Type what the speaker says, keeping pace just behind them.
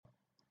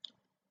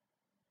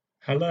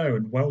Hello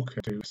and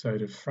welcome to an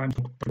episode of Friend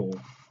Football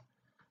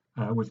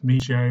with me,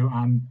 Joe,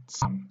 and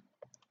Sam.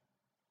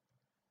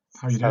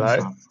 How are you doing, Hello.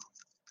 Sam?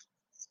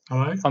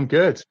 Hello. I'm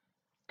good.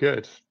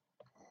 Good.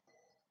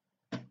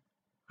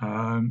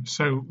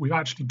 So we've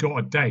actually got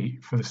a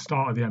date for the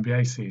start of the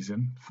NBA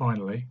season,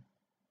 finally.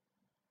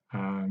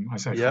 I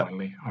say Yep.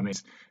 finally, I mean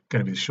it's going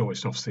to be the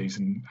shortest off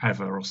season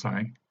ever or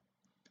something.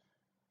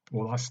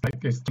 Well, that's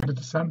like it's the end of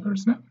December,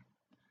 isn't it?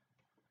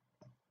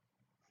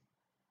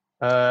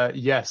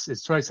 Yes,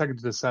 it's 22nd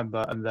of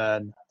December and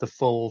then the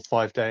full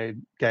 5-day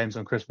games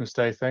on Christmas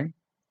Day thing.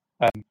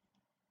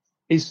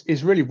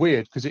 Is really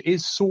weird because it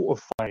is sort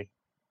of funny.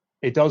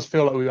 It does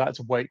feel like we had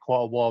to wait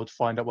quite a while to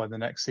find out when the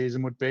next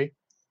season would be.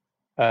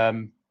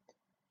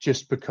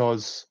 Just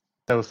because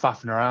they were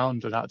faffing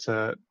around and had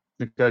to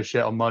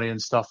negotiate on money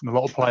and stuff, and a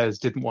lot of players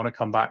didn't want to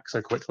come back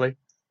so quickly.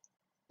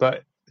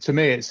 But to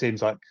me, it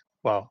seems like,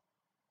 well,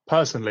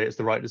 personally, it's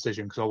the right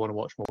decision because I want to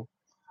watch more.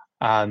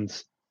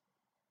 And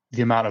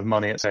the amount of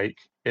money at stake,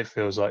 it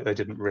feels like they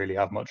didn't really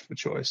have much of a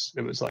choice.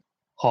 It was like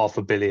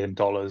 $500 million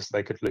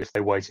they could lose if they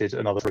waited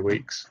another 3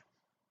 weeks.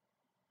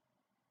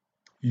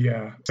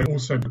 Yeah. So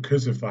also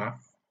because of that,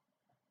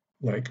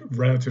 like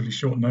relatively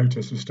short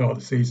notice to start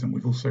the season,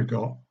 we've also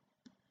got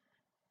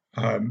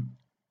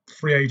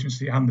free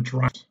agency and the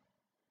draft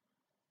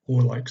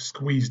all like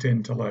squeezed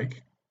into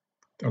like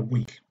a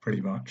week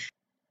pretty much.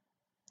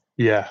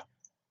 Yeah.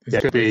 Is Yeah,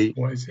 it- it could be.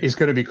 what is it? It's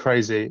going to be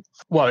crazy.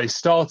 Well, it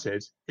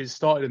started. It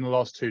started in the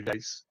last 2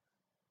 days.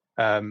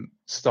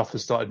 Stuff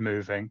has started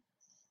moving.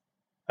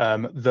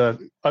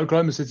 The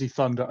Oklahoma City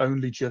Thunder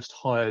only just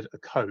hired a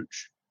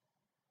coach,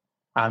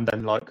 and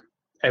then like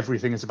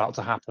everything is about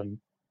to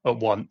happen at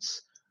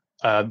once.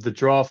 The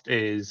draft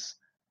is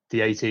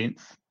the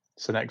 18th,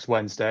 so next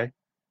Wednesday.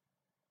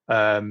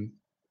 And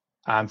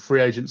free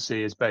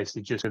agency is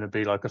basically just going to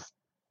be like a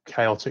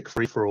chaotic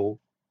free for all.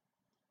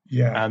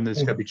 Yeah. And there's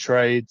All going to be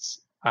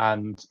trades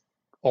and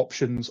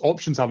options.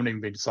 Options haven't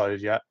even been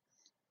decided yet.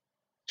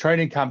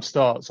 Training camp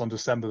starts on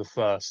December the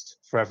 1st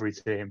for every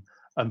team,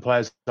 and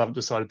players haven't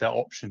decided their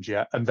options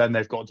yet, and then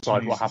they've got to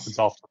decide what happens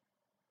after.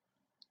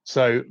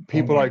 So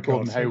people my like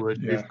Gordon God, so,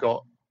 Hayward, yeah. who've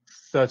got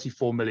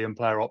 34 million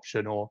player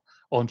option, or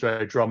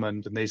Andre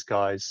Drummond and these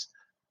guys,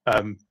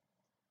 I'm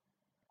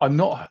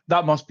not.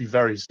 That must be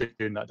very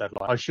soon, that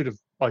deadline. I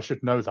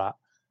should know that.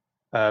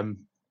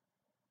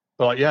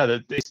 But yeah,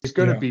 it's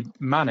going to Yeah. be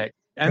manic.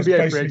 There's NBA free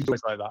basically- agency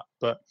is like that,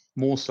 but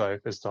more so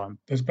this time.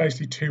 There's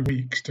basically 2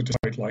 weeks to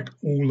decide like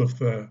all of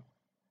the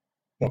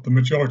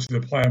majority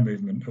of the player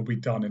movement will be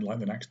done in like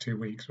the next 2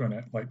 weeks, won't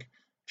it? Like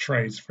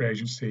trades, free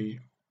agency,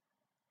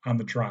 and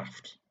the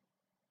draft.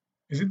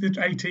 Is it the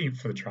 18th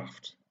for the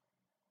draft?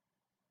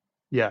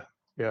 Yeah.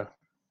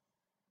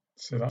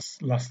 So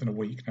that's less than a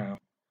week now.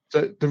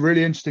 So the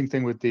really interesting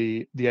thing with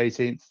the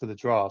 18th for the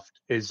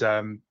draft is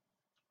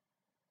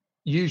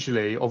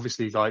usually,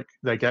 obviously, like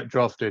they get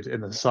drafted in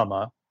the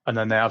summer and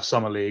then they have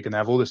summer league and they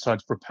have all this time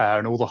to prepare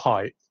and all the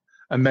hype,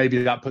 and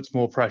maybe that puts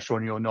more pressure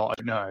on you or not, I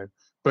don't know.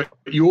 But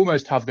you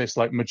almost have this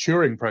like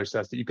maturing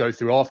process that you go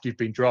through after you've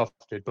been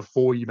drafted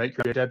before you make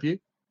your debut.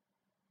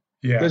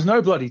 Yeah. There's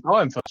no bloody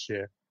time for this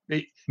year.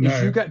 If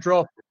No. you get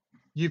drafted,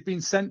 you've been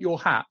sent your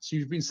hats.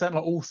 You've been sent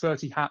like all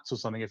 30 hats or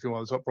something if you're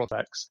one of the top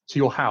prospects to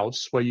your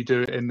house where you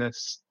do it in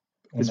this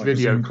On, like, a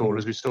video Zoom call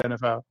as we saw in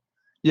NFL.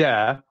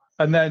 Yeah.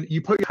 And then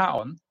you put your hat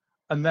on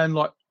and then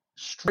like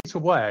straight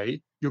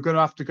away you're going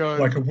to have to go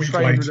like a and week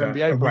train with later.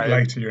 NBA A week players.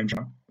 later, you're in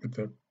with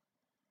the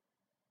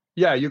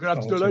Yeah, you're going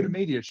to have to do a whole load of team.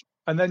 media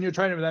and then you're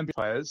training with NBA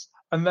players.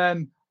 And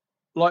then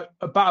like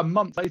about a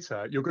month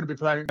later, you're going to be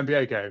playing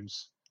NBA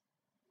games.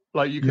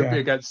 Like you could be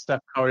Yeah. against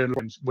Steph Curry and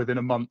LeBron within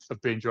a month of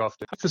being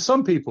drafted. For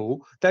some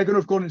people, they're going to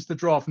have gone into the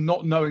draft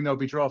not knowing they'll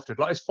be drafted.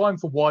 Like it's fine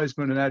for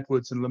Wiseman and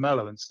Edwards and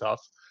LaMelo and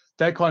stuff.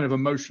 They're kind of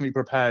emotionally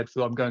prepared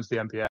for I'm going to the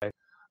NBA.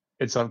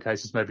 In some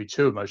cases, maybe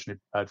too emotionally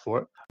prepared for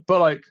it.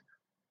 But like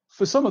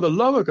for some of the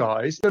lower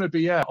guys, it's going to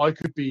be, I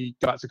could be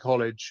going back to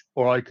college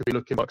or I could be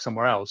looking back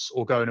somewhere else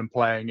or going and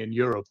playing in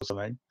Europe or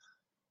something.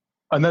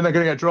 And then they're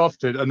going to get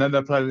drafted and then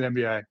they're playing in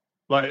the NBA.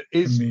 Like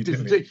it's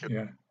Immediately. ridiculous.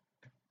 Yeah.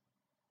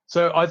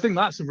 So I think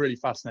that's a really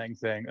fascinating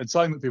thing and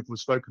something that people have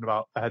spoken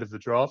about ahead of the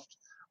draft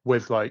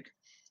with like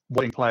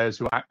wanting players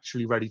who are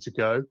actually ready to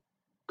go.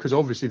 Because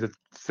obviously the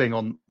thing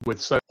on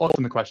with so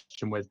often the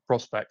question with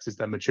prospects is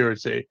their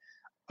maturity.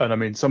 And I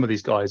mean, some of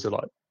these guys are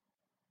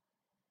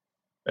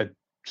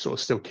sort of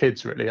still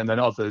kids really. And then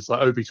others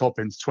like Obi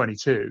Toppin's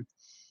 22.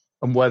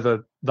 And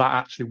whether that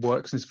actually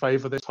works in his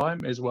favor this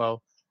time is,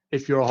 well,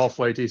 if you're a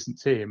halfway decent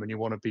team and you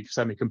want to be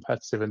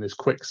semi-competitive in this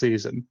quick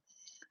season,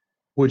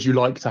 would you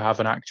like to have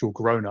an actual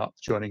grown-up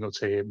joining your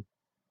team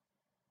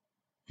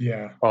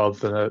Yeah. rather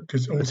than a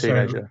Also,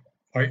 teenager?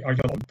 I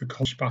got the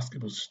college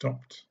basketball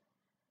stopped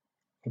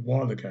a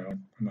while ago, I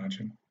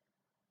imagine.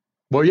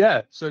 Well,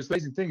 yeah. So it's the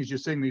amazing thing is you're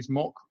seeing these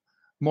mock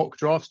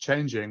drafts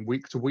changing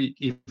week to week,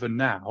 even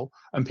now,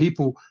 and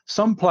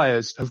some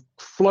players have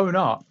flown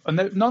up,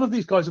 and none of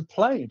these guys have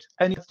played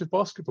any active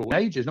basketball in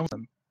ages. None of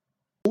them.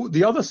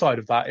 The other side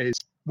of that is,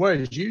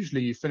 whereas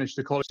usually you finish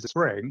the college in the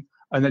spring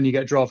and then you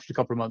get drafted a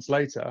couple of months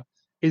later,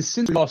 is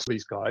since we lost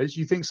these guys,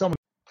 you think someone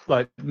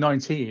like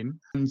 19,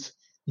 and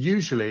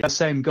usually the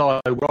same guy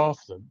will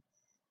after them.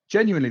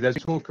 Genuinely, there's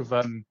talk of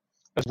as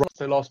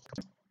they last,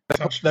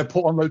 they're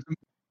put on loads.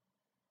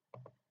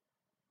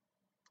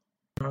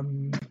 I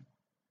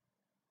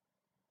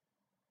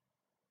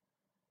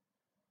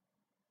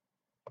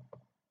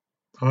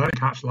didn't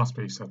catch the last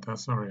bit you said there.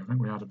 Sorry, I think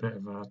we had a bit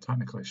of a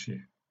technical issue.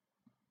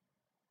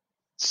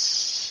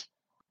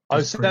 I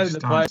was saying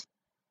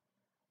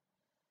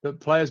that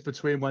players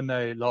between when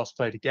they last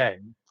played a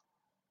game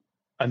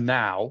and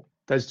now,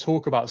 there's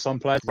talk about some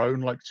players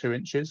grown like 2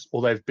 inches,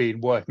 or they've been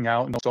working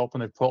out and stop,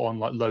 and they've put on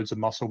like loads of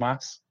muscle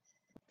mass.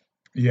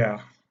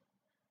 Yeah,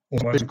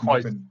 because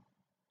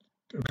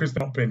they've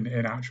not been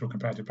in actual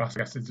competitive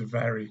basketball. I guess it's a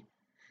very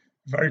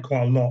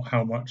quite a lot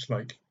how much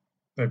like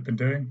they've been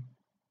doing.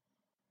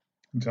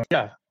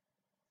 Yeah,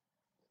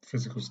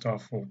 physical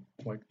stuff or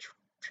like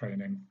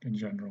training in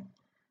general.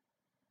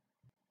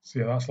 So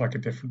yeah, that's like a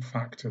different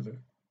factor that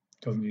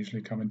doesn't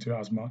usually come into it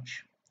as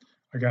much.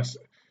 I guess.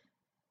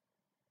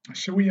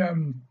 Shall we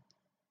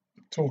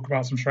talk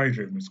about some trade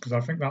rumors, because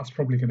I think that's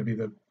probably going to be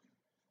the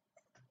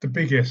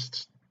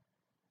biggest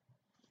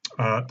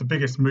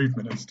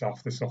movement and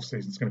stuff this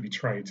offseason is going to be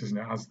trades, isn't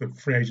it? As the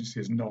free agency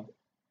is not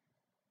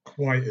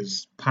quite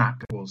as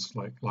packed as it was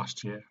like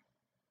last year.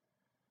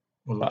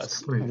 Well,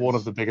 that's one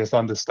of the biggest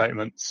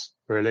understatements,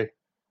 really.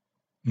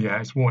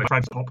 Yeah, it's what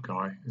Fred's top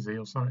guy, is he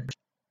or something?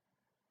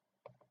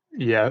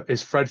 Yeah,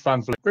 is Fred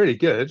VanVleet really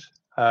good?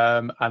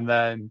 And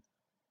then,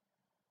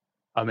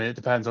 I mean, it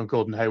depends on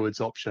Gordon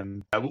Hayward's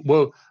option.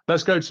 Well,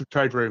 let's go to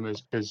trade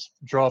rumors, because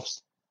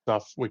draft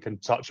stuff we can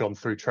touch on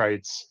through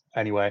trades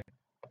anyway.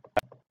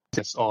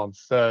 It's on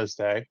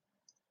Thursday.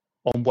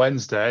 On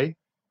Wednesday,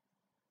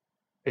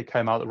 it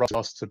came out that Russ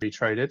asked to be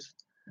traded,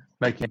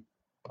 making,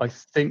 I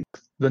think,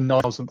 the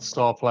 9,000th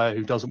star player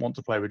who doesn't want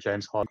to play with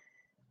James Harden.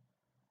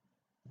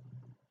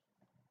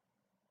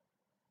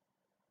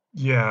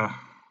 Yeah.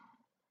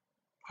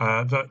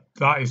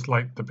 That is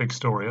like the big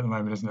story at the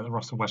moment, isn't it? The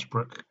Russell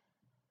Westbrook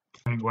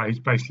thing, where he's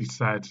basically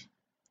said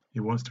he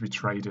wants to be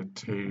traded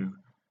to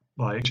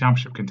like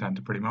championship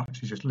contender, pretty much.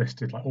 He's just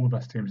listed like all the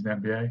best teams in the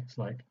NBA. It's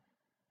like,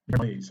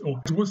 please.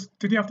 Or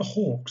did he have the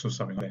Hawks or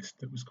something like this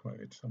that was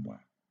quoted somewhere?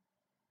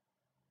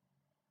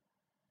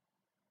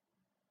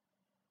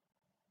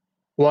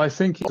 Well, I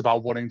think it's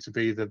about wanting to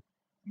be the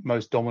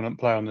most dominant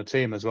player on the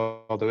team as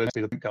well. There is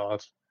the point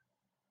guard.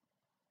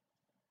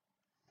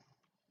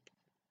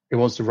 He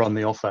wants to run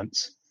the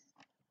offense.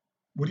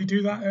 Would he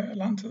do that at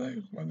Atlanta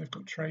though, when they've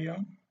got Trae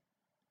Young?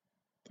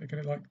 They're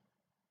going to like.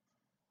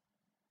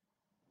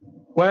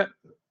 Well,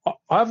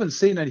 I haven't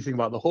seen anything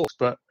about the Hawks,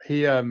 but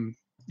he,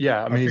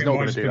 yeah, I mean, he's not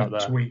going to do that there.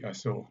 Tweet I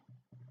saw,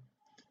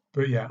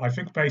 but yeah, I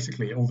think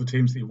basically all the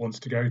teams that he wants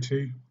to go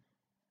to,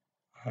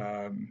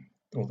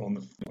 or on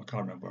the, I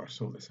can't remember where I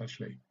saw this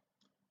actually,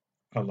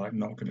 are like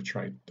not going to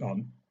trade.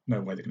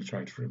 No way they're going to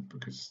trade for him,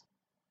 because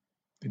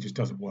it just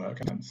doesn't work.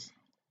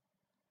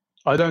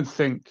 I don't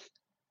think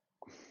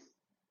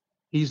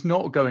he's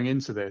not going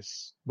into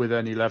this with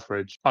any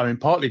leverage. I mean,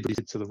 partly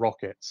because to the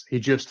Rockets, he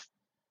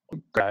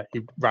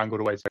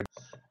wrangled away.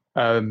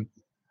 And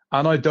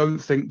I don't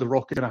think the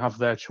Rockets are going to have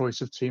their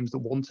choice of teams that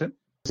want him,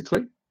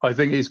 basically. I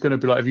think he's going to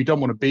be like, if you don't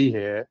want to be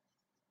here,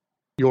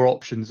 your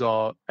options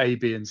are A,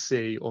 B, and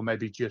C, or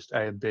maybe just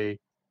A and B.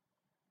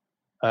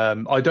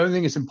 I don't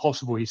think it's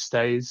impossible he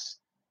stays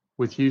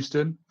with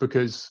Houston,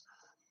 because,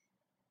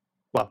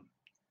 well,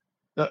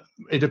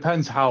 it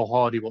depends how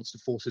hard he wants to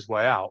force his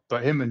way out.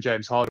 But him and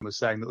James Harden were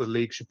saying that the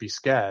league should be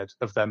scared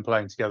of them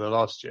playing together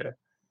last year.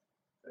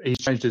 He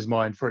changed his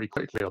mind pretty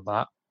quickly on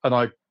that, and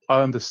I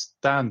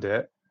understand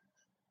it.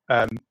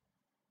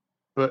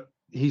 But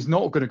he's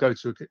not going to go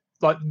to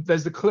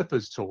there's the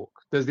Clippers talk.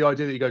 There's the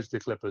idea that he goes to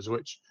the Clippers,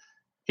 which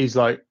he's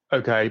like,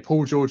 okay,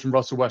 Paul George and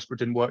Russell Westbrook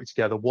didn't work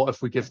together. What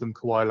if we give them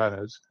Kawhi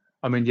Leonard?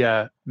 I mean,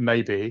 yeah,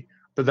 maybe,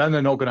 but then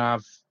they're not going to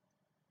have.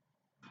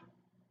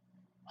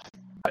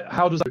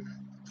 How does that?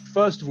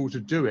 First of all, to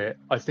do it,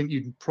 I think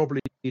you'd probably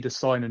need a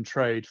sign and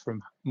trade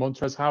from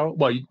Montrezl Harrell.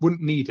 Well, you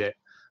wouldn't need it,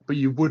 but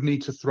you would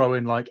need to throw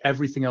in like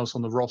everything else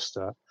on the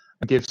roster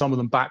and give some of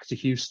them back to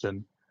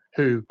Houston,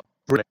 who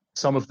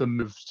some of them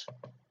moved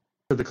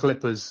to the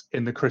Clippers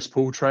in the Chris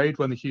Paul trade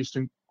when the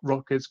Houston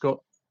Rockets got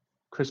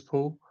Chris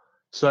Paul.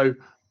 So,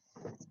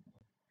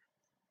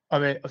 I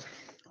mean,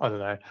 I don't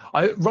know.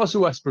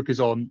 Russell Westbrook is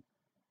on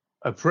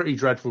a pretty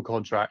dreadful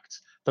contract.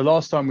 The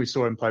last time we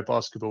saw him play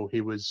basketball, he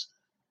was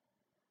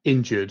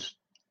injured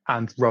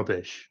and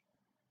rubbish.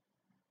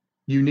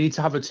 You need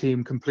to have a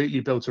team completely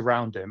built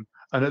around him.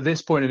 And at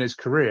this point in his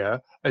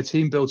career, a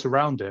team built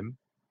around him,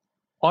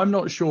 I'm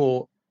not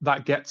sure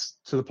that gets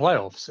to the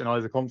playoffs in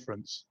either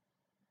conference.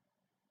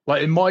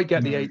 Like, it might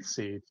get the 8th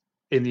seed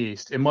in the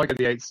East. It might get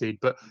the 8th seed.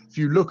 But if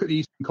you look at the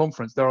Eastern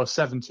Conference, there are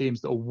 7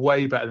 teams that are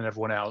way better than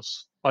everyone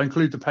else. I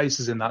include the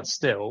Pacers in that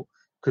still,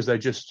 because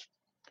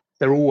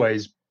they're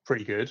always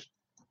pretty good.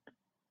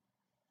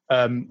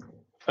 And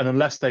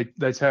unless they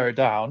tear it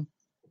down,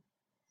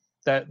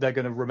 they're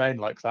going to remain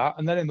like that.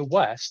 And then in the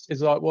West,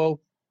 it's like, well,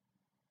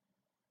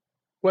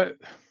 Well,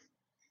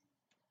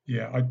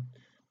 Yeah,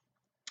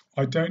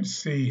 I don't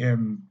see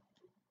him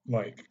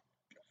like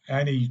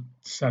any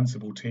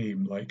sensible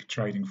team like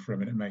trading for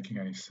him and it making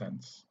any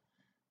sense,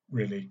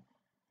 really.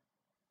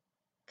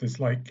 There's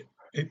like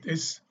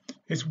it's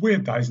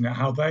weird that, isn't it?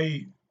 How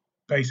they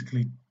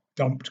basically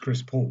dumped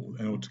Chris Paul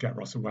in order to get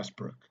Russell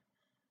Westbrook,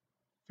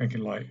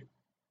 thinking like,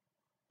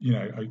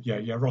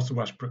 yeah, Russell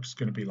Westbrook's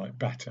going to be like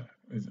better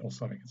or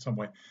something in some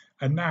way.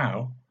 And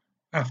now,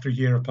 after a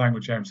year of playing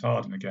with James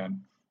Harden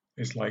again,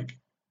 it's like,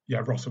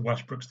 yeah, Russell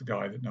Westbrook's the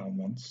guy that no one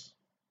wants.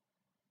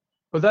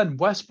 but then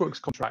Westbrook's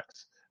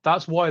contract.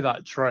 That's why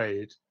that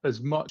trade,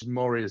 as much as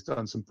Murray has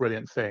done some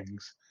brilliant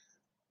things,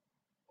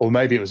 or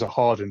maybe it was a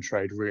Harden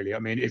trade, really. I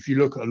mean, if you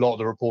look at a lot of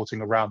the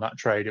reporting around that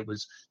trade, it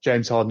was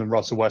James Harden and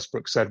Russell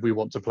Westbrook said we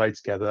want to play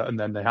together, and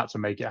then they had to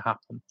make it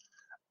happen.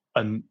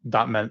 And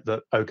that meant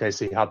that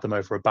OKC had them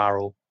over a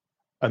barrel,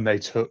 and they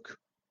took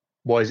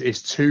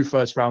it's 2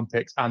 first-round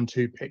picks and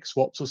 2 pick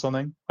swaps or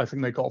something. I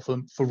think they got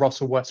for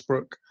Russell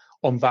Westbrook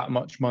on that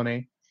much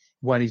money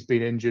when he's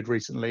been injured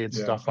recently and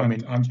Yeah, stuff. I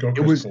mean, and got it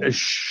Chris was Paul. a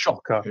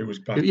shocker. It was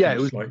bad. Yeah, It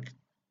it was like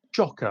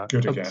shocker.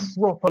 good A again.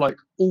 proper like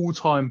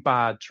all-time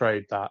bad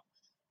trade that.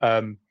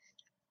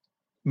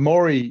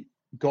 Murray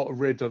got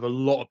rid of a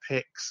lot of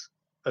picks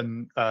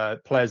and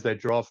players they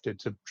drafted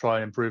to try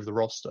and improve the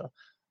roster,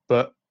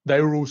 but they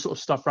were all sort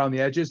of stuff around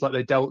the edges. Like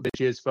they dealt this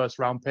year's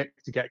first-round pick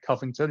to get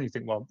Covington. You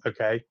think, well,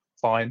 okay,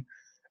 fine.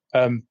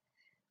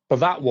 But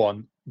that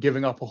one,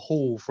 giving up a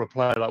haul for a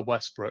player like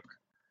Westbrook,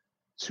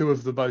 2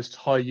 of the most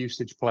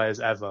high-usage players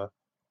ever.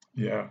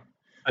 Yeah.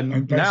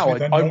 And basically, now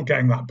they're not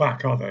getting that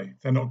back, are they?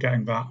 They're not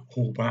getting that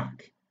haul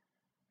back.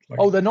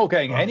 Like, they're not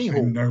getting any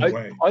haul. No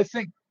way. I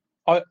think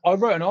I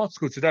wrote an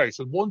article today.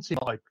 So one team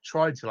I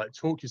tried to like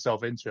talk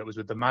yourself into it was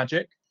with the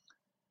Magic.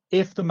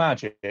 If the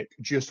Magic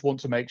just want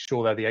to make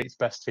sure they're the 8th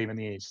best team in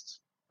the East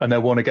and they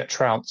want to get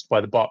trounced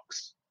by the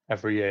Bucks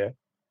every year,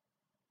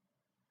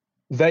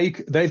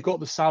 they've got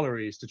the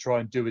salaries to try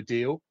and do a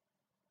deal.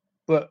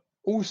 But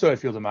also,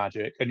 if you're the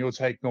Magic and you're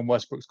taking on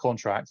Westbrook's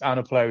contract and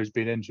a player who's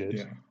been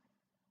injured,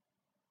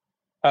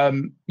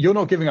 you're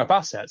not giving up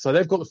assets. So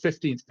they've got the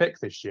 15th pick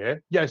this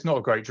year. Yeah, it's not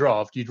a great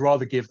draft. You'd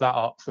rather give that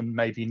up than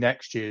maybe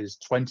next year's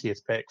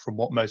 20th pick, from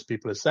what most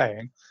people are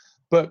saying.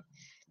 But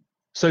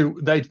so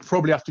they'd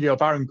probably have to give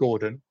up Aaron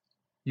Gordon.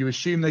 You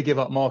assume they give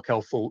up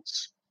Markelle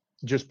Fultz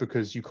just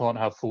because you can't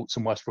have Fultz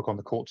and Westbrook on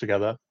the court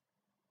together.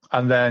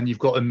 And then you've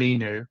got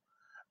Aminu.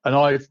 And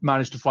I've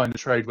managed to find the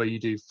trade where you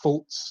do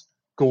Fultz,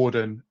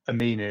 Gordon,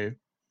 Aminu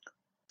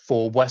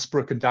for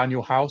Westbrook and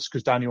Daniel House,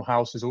 because Daniel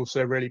House is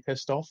also really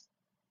pissed off.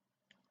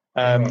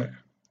 Right.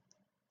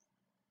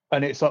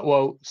 And it's like,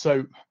 well,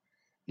 so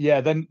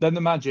yeah, then the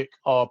Magic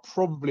are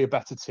probably a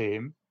better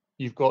team.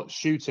 You've got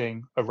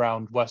shooting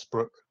around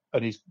Westbrook,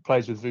 and he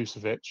plays with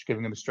Vucevic,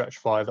 giving him a stretch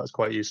 5. That's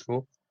quite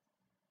useful.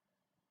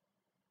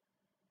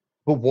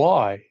 But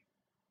why?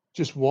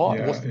 Just why?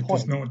 Yeah, What's the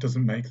point? It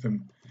doesn't make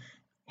them.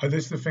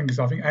 This is the thing, is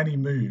I think any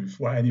move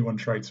where anyone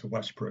trades for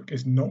Westbrook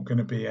is not going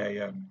to be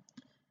a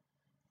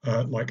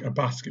like a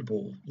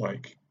basketball,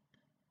 like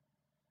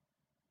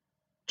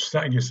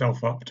setting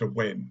yourself up to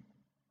win,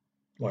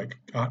 like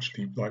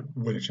actually like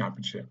win a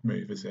championship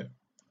move, is it?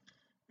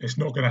 It's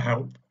not going to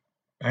help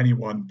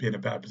anyone be in a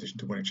better position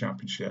to win a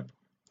championship.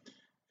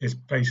 It's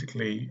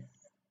basically,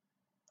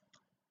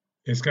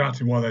 it's going to have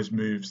to be one of those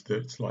moves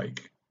that's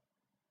like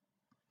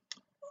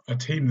a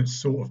team that's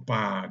sort of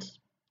bad,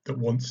 that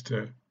wants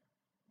to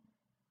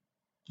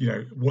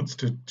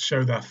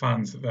show their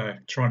fans that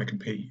they're trying to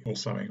compete or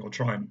something, or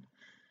try and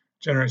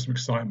generate some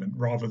excitement,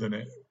 rather than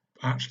it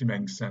actually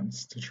making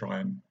sense to try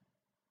and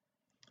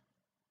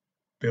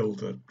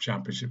build a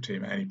championship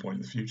team at any point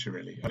in the future,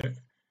 really.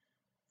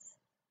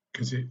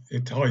 Because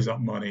it ties up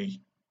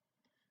money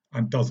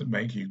and doesn't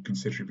make you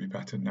considerably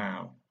better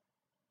now.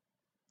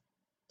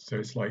 So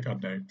it's like, I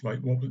don't know, like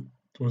what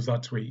was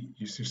that tweet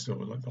you just saw,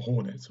 like the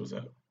Hornets, was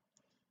it?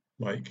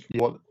 Like,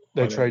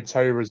 they trade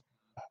Terry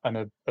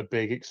and a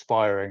big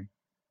expiring,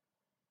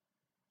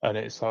 and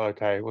it's like,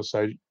 okay, well,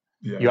 so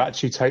you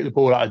actually take the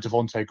ball out of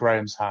Devontae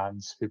Graham's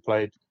hands, who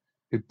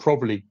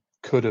probably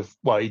could have,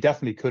 well, he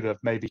definitely could have,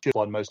 maybe should have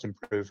won Most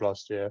Improved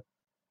last year.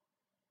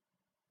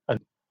 And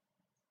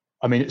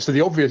I mean, so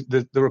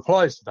the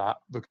replies to that,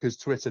 because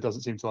Twitter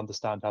doesn't seem to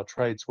understand how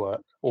trades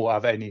work or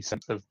have any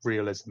sense of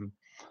realism,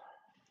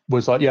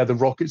 was like, yeah, the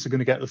Rockets are going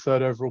to get the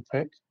 3rd overall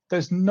pick.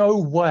 There's no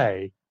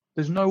way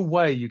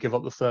you give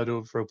up the 3rd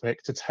overall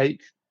pick to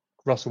take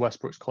Russell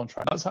Westbrook's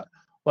contract.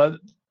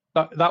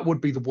 That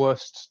would be the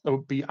worst. That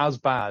would be as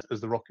bad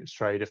as the Rockets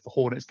trade if the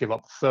Hornets give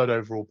up the 3rd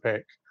overall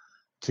pick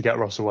to get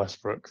Russell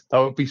Westbrook. That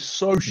would be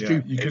so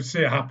stupid. You could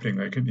see it happening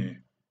though, couldn't you?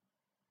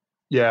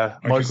 Yeah,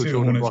 Michael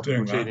Jordan,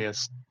 rockable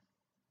genius.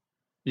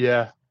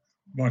 Yeah,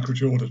 Michael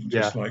Jordan,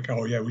 just like,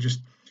 oh yeah, we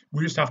just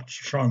have to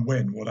try and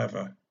win,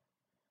 whatever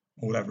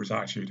his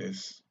attitude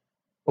is,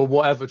 or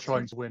whatever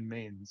trying to win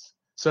means.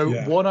 So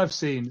what I've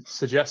seen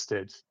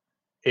suggested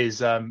is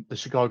the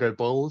Chicago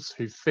Bulls,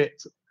 who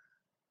fit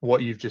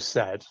what you've just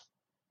said.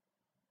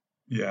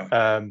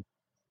 Yeah.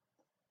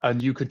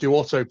 And you could do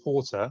Otto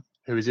Porter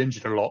who is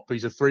injured a lot, but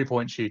he's a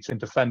 3-point shooter and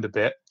defend a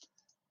bit.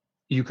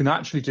 You can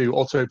actually do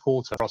Otto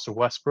Porter, Russell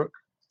Westbrook.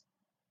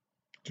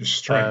 Just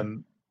straight.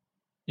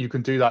 You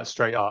can do that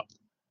straight up.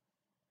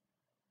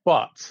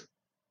 But,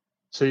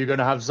 so you're going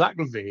to have Zach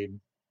LaVine,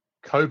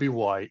 Kobe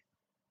White,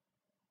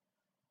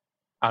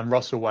 and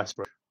Russell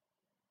Westbrook.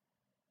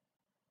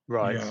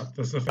 Right. Yeah,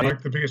 there's the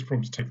biggest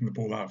problem is taking the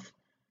ball out of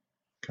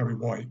Kobe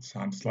White,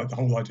 and it's like the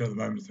whole idea at the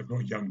moment is they've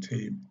got a young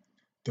team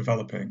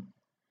developing.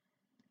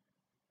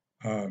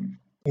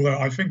 Although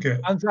I think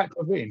and Zach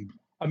LaVine.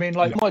 I mean,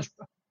 like,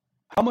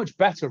 how much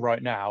better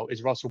right now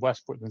is Russell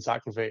Westbrook than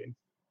Zach LaVine?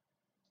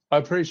 I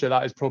appreciate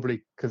that is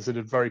probably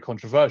considered very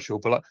controversial,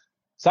 but like,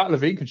 Zach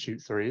LaVine can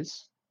shoot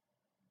threes.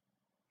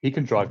 He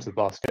can drive to the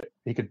basket.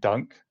 He can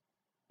dunk.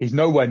 He's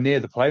nowhere near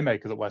the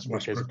playmaker that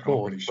Westbrook is, of can't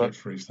course. Really shoot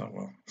threes that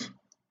well.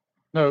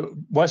 No,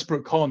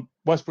 Westbrook can't.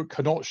 Westbrook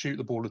cannot shoot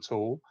the ball at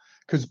all,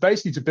 because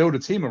basically to build a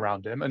team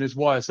around him, and is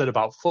why I said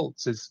about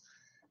Fultz is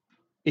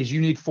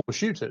you need 4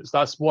 shooters.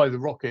 That's why the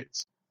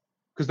Rockets,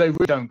 because they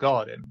really don't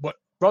guard him. But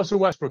Russell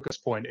Westbrook at this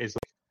point is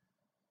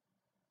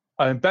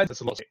like, Ben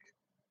does a lot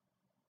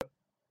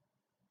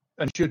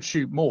and should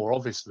shoot more,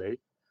 obviously.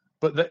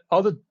 But the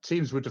other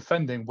teams were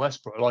defending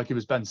Westbrook like he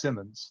was Ben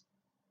Simmons.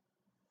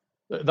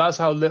 That's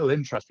how little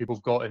interest people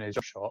have got in his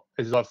shot.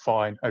 It's like,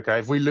 fine, okay,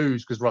 if we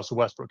lose because Russell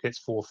Westbrook hits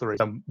 4 threes,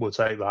 then we'll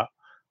take that.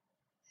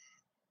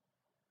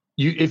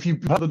 If you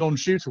have a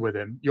non-shooter with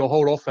him, your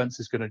whole offense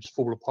is going to just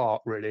fall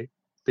apart, really,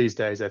 these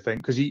days, I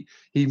think, because he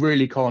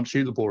really can't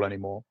shoot the ball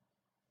anymore.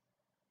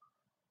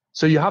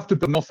 So you have to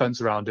build an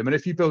offense around him. And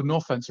if you build an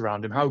offense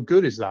around him, how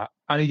good is that?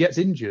 And he gets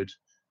injured.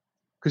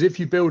 Because if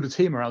you build a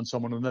team around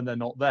someone and then they're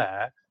not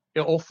there,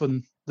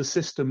 often the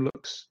system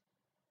looks,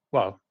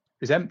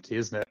 is empty,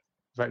 isn't it?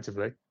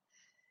 Effectively.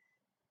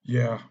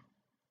 Yeah.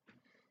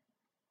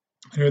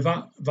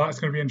 That's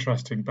going to be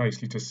interesting,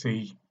 basically, to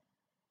see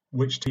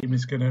which team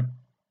is going to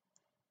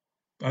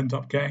end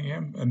up getting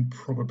him, and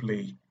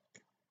probably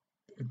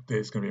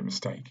there's going to be a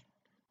mistake.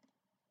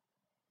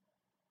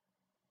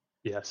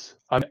 Yes.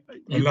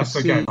 Unless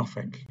they get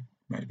nothing,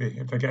 maybe.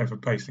 If they get him for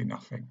basically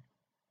nothing.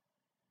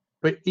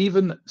 But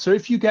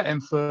if you get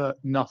him for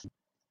nothing,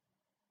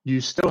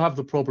 you still have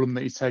the problem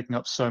that he's taking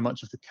up so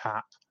much of the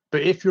cap.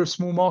 But if you're a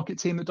small market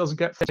team that doesn't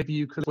get, maybe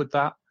you could with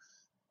that.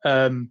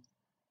 But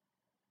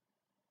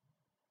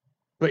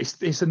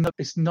it's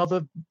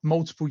another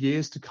multiple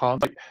years to come.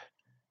 Like,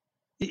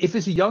 if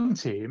it's a young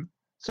team,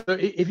 so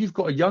if you've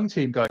got a young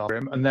team going after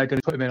him and they're going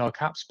to put him in our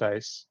cap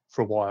space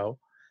for a while,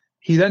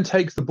 he then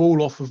takes the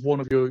ball off of one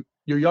of your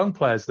young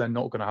players. They're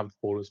not going to have the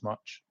ball as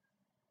much.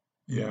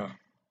 Yeah,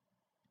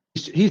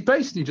 he's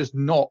basically just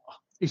not.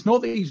 It's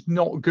not that he's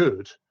not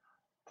good,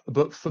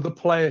 but for the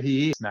player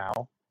he is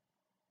now,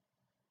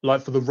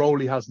 like for the role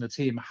he has in the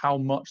team, how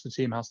much the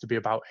team has to be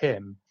about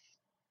him,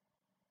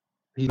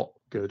 he's not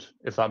good,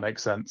 if that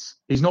makes sense.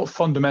 He's not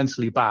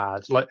fundamentally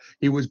bad. Like,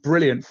 he was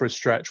brilliant for a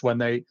stretch when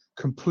they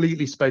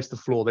completely spaced the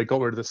floor. They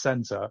got rid of the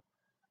center,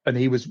 and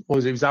he was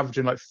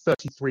averaging like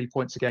 33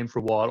 points a game for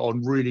a while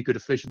on really good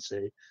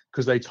efficiency,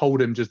 because they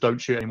told him, just don't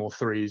shoot any more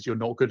threes. You're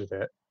not good at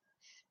it.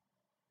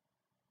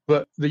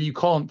 But you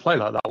can't play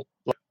like that,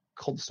 like,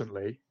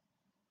 constantly.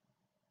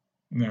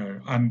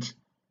 No, and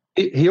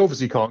he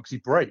obviously can't, because he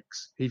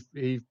breaks.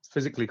 He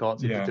physically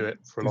can't seem to do it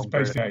for a long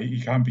period. Basically,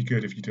 he can be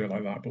good if you do it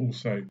like that, but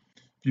also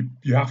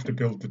you have to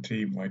build the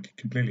team like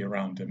completely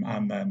around him,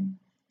 and then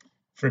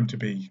for him to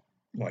be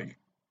like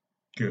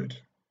good,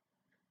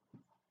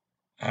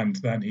 and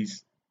then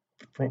he's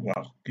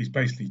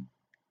basically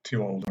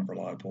too old and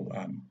reliable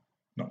and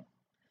not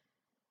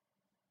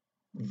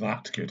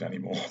that good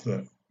anymore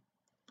that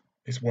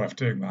it's worth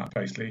doing that,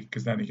 basically,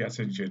 because then he gets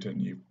injured and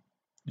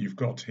you've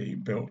got a team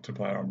built to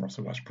play on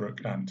Russell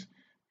Westbrook and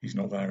he's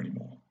not there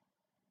anymore.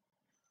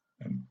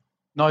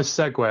 Nice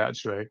segue,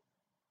 actually.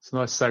 It's a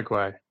nice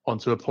segue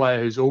onto a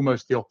player who's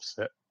almost the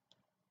opposite.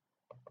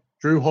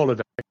 Drew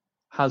Holiday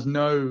has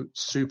no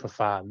super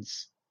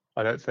fans,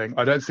 I don't think.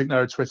 I don't think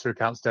there are Twitter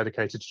accounts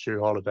dedicated to Drew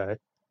Holiday.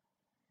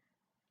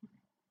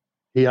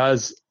 He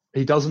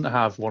doesn't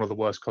have one of the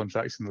worst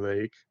contracts in the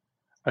league,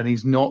 and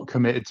he's not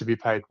committed to be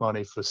paid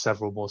money for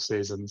several more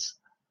seasons.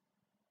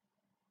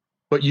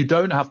 But you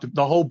don't have to.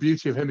 The whole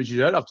beauty of him is you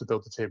don't have to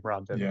build the team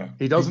around him. Yeah,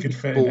 he doesn't could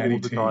fit in any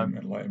team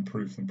and like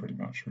improve them pretty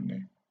much, wouldn't he?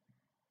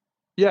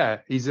 Yeah,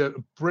 he's a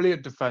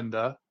brilliant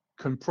defender.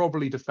 Can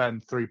probably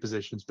defend 3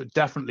 positions, but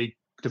definitely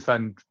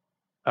defend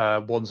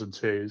 1s and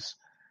 2s.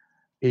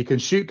 He can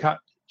shoot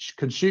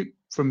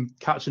from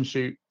catch and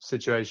shoot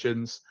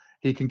situations.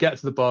 He can get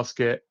to the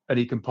basket and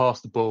he can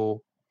pass the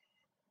ball,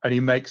 and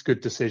he makes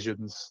good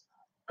decisions.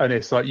 And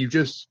it's like you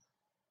just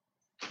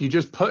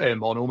put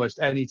him on almost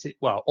any team,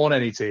 on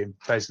any team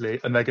basically,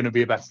 and they're going to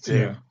be a better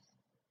team.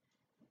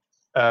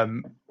 Yeah.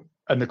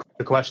 And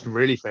the question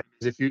really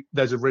is,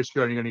 there's a risk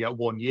you're only going to get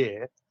 1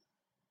 year,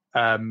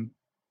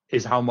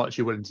 is how much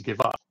you're willing to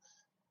give up.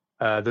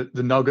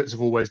 The Nuggets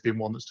have always been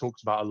one that's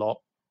talked about a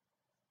lot,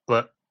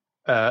 but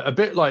a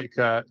bit like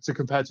to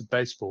compare to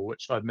baseball,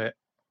 which I admit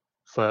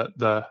for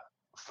the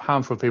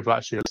handful of people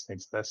actually listening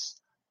to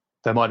this,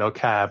 they might not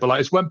care. But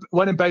like it's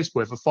when in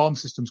baseball, if a farm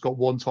system's got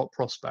one top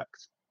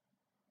prospect,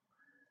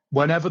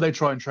 whenever they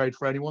try and trade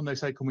for anyone, they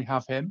say, "Can we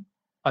have him?"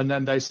 And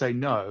then they say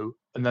no,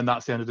 and then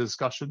that's the end of the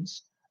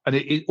discussions. And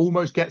it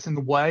almost gets in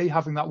the way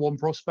having that one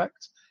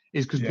prospect,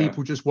 is because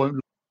people just won't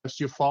look at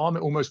your farm.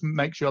 It almost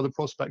makes your other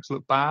prospects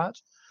look bad.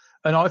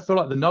 And I feel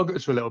like the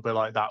Nuggets are a little bit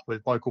like that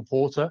with Michael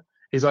Porter.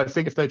 Is I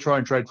think if they try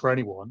and trade for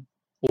anyone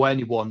or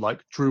anyone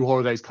like Drew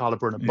Holiday's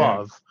caliber and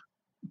above,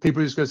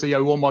 people are just going to say, "Yeah,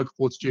 we want Michael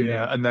Porter Jr."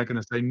 And they're going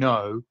to say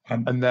no,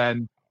 and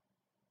then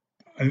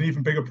an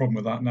even bigger problem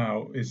with that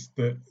now is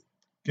that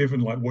given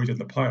like what he did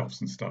in the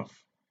playoffs and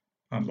stuff,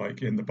 and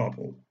like in the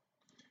bubble,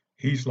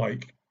 he's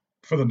like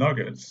for the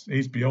Nuggets,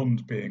 he's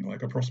beyond being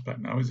like a prospect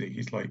now, is he?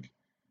 He's like,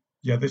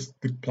 yeah,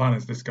 the plan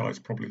is this guy's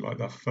probably like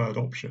their third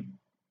option.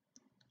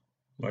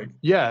 Like,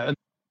 yeah, and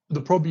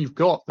the problem you've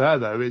got there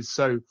though is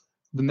so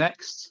the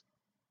next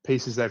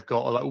pieces they've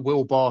got are like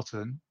Will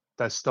Barton,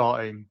 their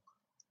starting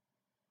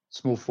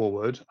small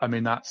forward. I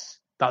mean, that's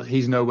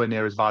he's nowhere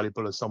near as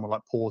valuable as someone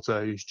like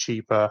Porter, who's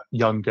cheaper,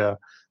 younger.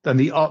 Then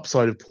the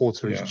upside of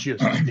Porter is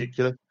just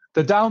ridiculous.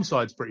 The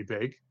downside's pretty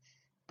big,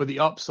 but the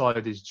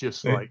upside is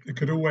just they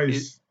could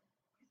always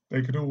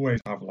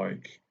have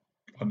like,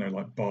 I don't know,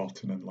 like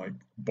Barton and like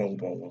Bol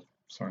or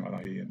something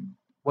like that.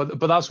 Well,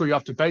 but that's where you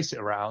have to base it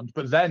around.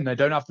 But then they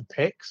don't have the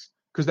picks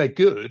because they're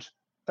good.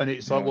 And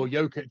it's like, well,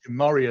 Jokic and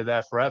Murray are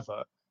there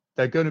forever.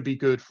 They're going to be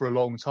good for a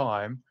long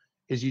time.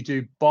 Is you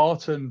do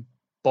Barton,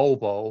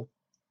 Bol,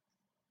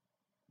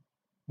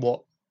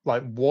 what,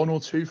 like 1 or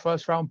 2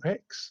 first round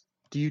picks?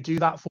 Do you do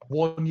that for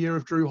 1 year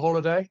of Drew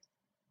Holiday?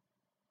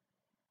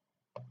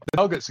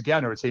 The Nuggets,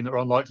 again, are a team that are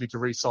unlikely to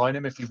re-sign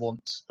him if he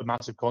wants a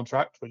massive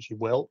contract, which he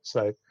will.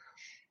 So,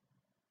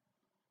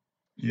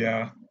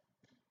 yeah.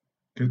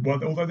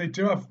 Well, although they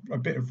do have a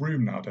bit of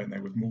room now, don't they,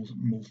 with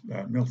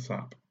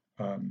Millsap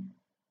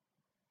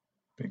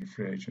being a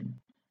free agent.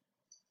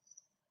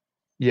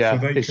 Yeah,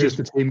 so it's just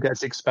the team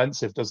gets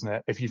expensive, doesn't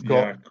it? If you've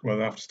got... Yeah, well,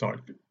 they have to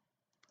start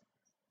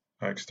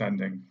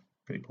extending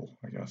people,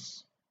 I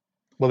guess.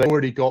 Well, they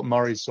already got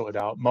Murray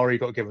sorted out. Murray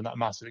got given that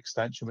massive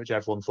extension, which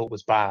everyone thought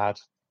was bad.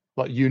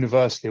 Like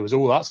universally, it was,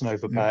 oh, that's an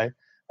overpay. Yeah.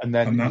 And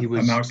then he was...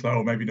 And now it's like,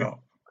 oh, maybe not.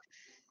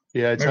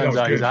 Yeah, it turns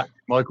out he's actually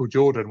Michael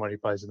Jordan when he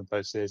plays in the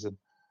postseason.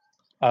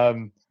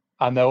 And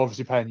they're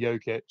obviously paying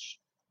Jokic.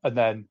 And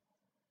then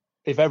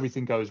if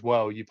everything goes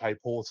well, you pay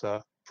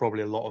Porter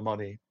probably a lot of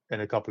money in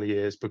a couple of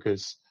years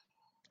because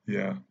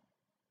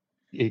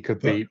he could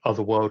be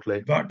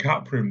otherworldly. That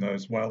cap room, though,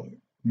 as well,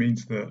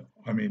 means that,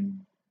 I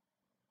mean,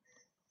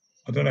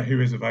 I don't know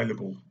who is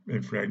available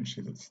in free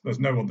agency. There's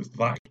no one that's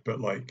that, but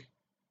like,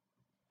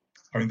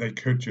 I mean, they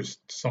could just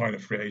sign a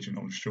free agent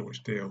on a short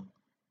deal.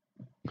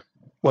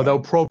 Well, they'll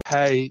probably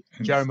pay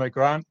Jeremy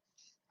Grant.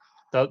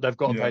 They've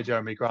got to pay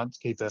Jeremy Grant to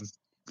keep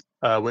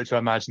him, which I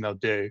imagine they'll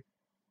do.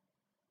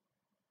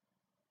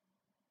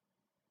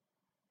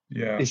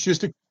 Yeah. It's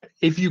just,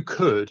 if you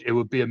could, it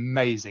would be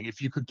amazing.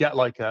 If you could get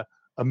like a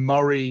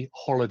Murray,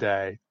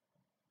 Holiday,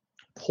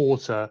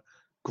 Porter,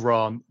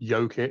 Grant,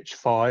 Jokic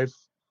 5.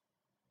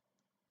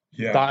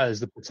 Yeah. That has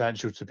the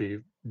potential to be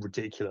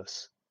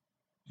ridiculous.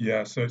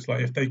 Yeah, so it's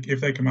like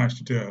if they can manage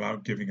to do it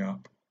without giving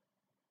up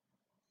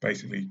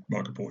basically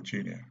Michael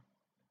Porter Jr.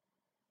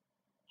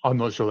 I'm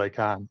not sure they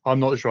can. I'm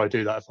not sure I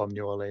do that if I'm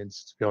New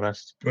Orleans, to be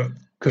honest.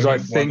 Because I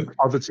think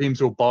other teams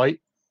will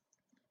bite.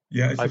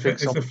 Yeah,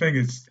 the thing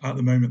is, at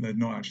the moment, they're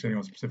not actually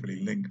anyone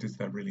specifically linked, is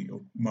there really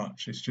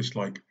much? It's just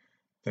like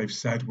they've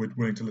said we're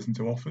willing to listen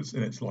to offers,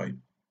 and it's like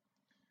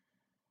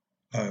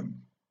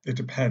it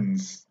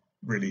depends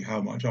really how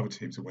much other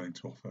teams are willing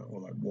to offer,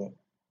 or like what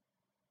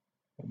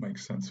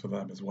makes sense for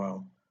them as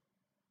well.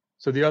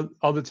 So the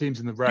other teams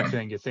in the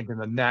reckoning, you're thinking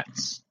the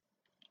Nets.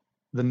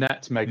 The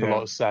Nets make a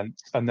lot of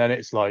sense, and then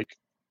it's like,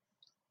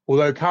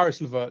 although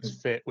Karis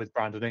LeVert's fit with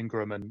Brandon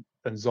Ingram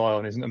and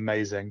Zion isn't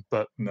amazing,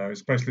 but no,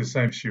 it's basically the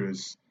same issue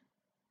as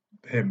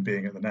him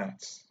being at the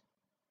Nets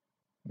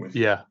with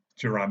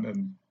Durant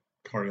and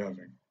Kyrie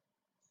Irving.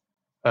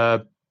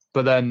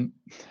 But then,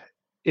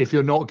 if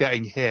you're not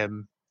getting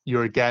him,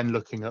 you're again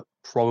looking at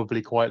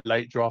probably quite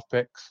late draft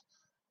picks.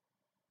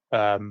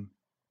 And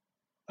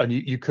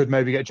you could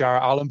maybe get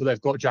Jarrett Allen, but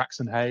they've got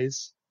Jackson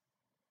Hayes,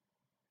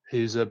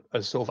 who's a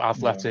sort of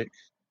athletic,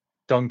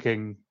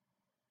 dunking,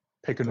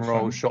 pick and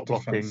roll, shot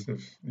blocking.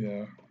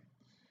 Yeah.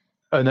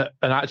 And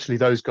actually,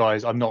 those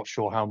guys, I'm not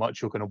sure how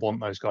much you're going to want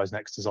those guys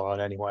next to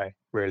Zion anyway,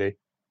 really,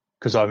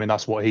 because I mean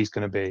that's what he's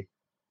going to be.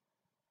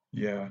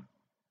 Yeah.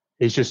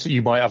 It's just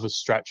you might have a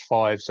stretch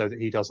 5 so that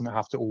he doesn't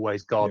have to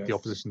always guard the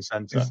opposition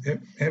center.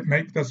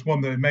 That's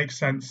one that makes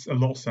sense, a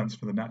lot of sense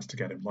for the Nets to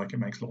get him. Like it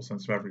makes a lot of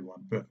sense for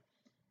everyone, but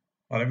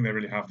I don't think they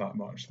really have that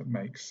much that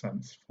makes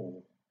sense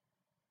for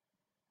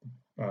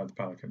the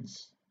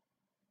Pelicans,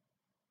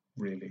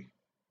 really.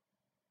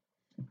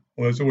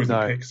 Well, there's always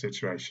the pick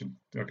situation.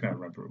 I can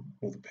remember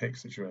all the pick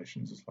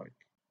situations. It's like,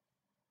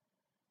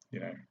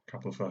 a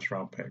couple of first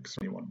round picks.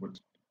 Anyone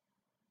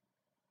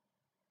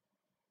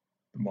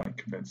might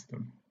convince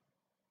them.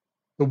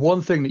 The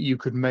one thing that you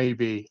could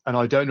maybe, and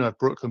I don't know if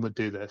Brooklyn would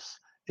do this,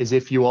 is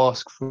if you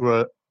ask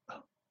for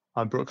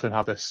and Brooklyn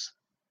have this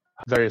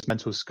various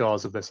mental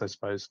scars of this, I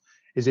suppose,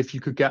 is if you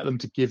could get them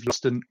to give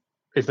Houston,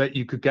 if that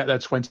you could get their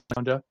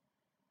 20-pounder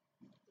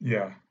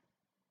Yeah.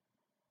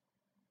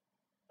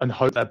 and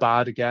hope they're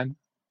bad again.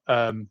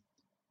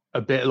 A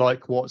bit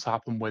like what's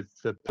happened with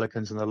the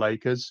Pelicans and the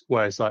Lakers,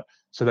 where it's like,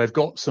 so they've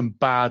got some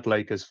bad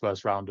Lakers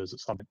first rounders at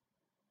some point,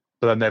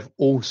 but then they've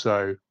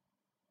also,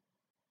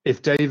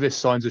 if Davis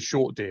signs a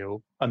short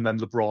deal and then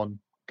LeBron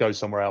goes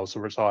somewhere else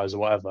or retires or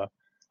whatever,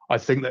 I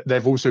think that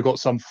they've also got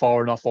some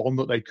far enough on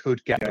that they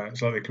could get. Yeah,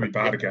 it's like they could be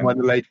bad again. When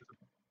the Lakers,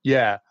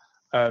 yeah.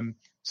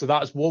 So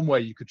that's one way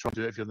you could try to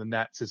do it if you're the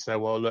Nets, is say,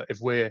 well, look,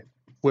 if we're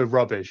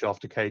rubbish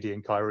after KD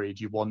and Kyrie,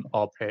 do you want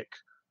our pick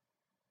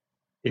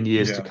in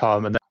years to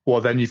come? And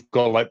then you've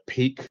got like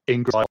peak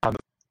Ingram and the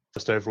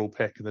first overall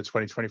pick in the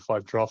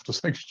 2025 draft or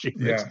something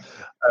stupid.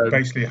 Yeah,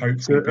 basically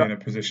hopefully be in a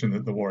position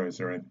that the Warriors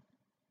are in,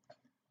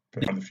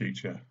 but in the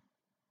future.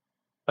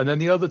 And then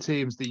the other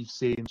teams that you've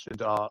seen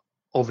are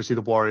obviously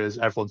the Warriors.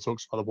 Everyone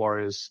talks about the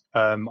Warriors.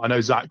 I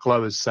know Zach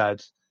Lowe has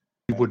said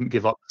he wouldn't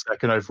give up the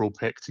second overall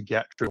pick to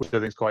get Drew, which I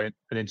think is quite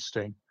an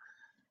interesting.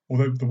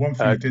 Although the one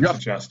thing he did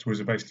suggest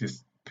was basically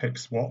a pick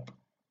swap.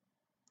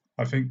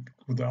 I think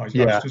I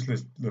just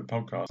listened to the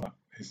podcast,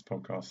 his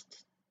podcast,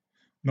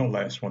 not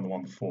latest one, the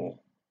one before.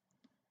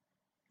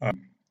 I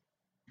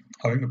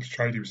think the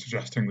trade he was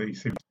suggesting that he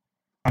seemed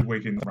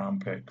Wiggins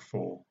round pick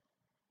for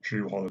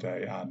Drew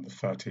Holiday and the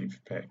 13th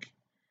pick.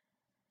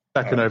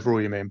 Second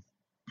overall, you mean?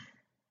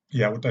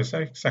 Yeah, what did I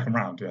say? Second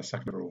round, yeah,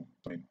 second overall.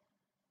 I mean,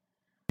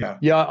 yeah.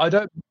 Yeah, I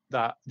don't think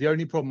that. The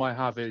only problem I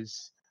have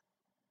is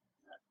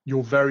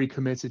you're very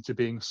committed to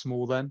being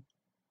small then.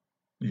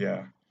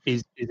 Yeah.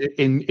 Is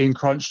in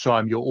crunch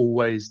time, you're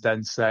always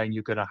then saying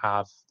you're going to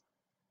have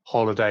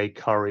Holiday,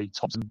 Curry,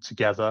 Thompson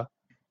together.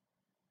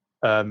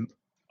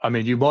 I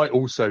mean, you might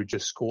also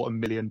just score 1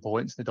 million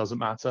points and it doesn't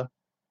matter.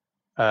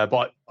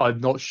 But I'm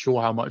not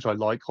sure how much I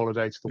like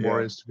Holiday to the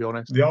Warriors, to be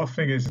honest. The other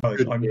thing is,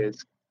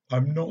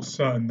 I'm not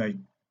certain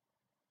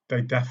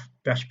they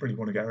desperately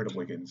want to get rid of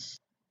Wiggins.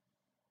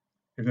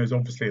 Even though there's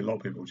obviously a lot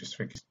of people just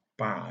think it's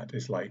bad.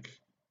 It's like,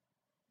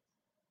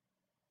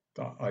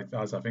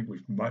 as I think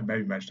we've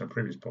maybe mentioned on a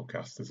previous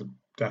podcast, there's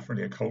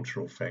definitely a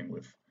cultural thing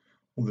with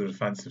all the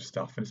defensive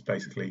stuff. And it's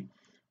basically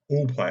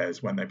all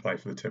players, when they play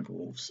for the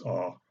Timberwolves,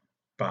 are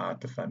bad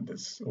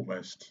defenders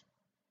almost.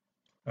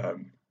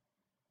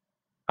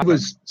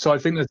 So I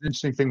think there's an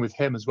interesting thing with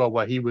him as well,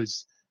 where he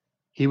was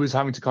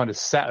having to kind of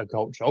set a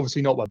culture.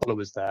 Obviously not when Butler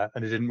was there,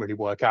 and it didn't really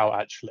work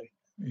out actually.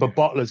 Yeah. But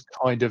Butler's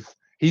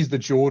he's the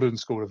Jordan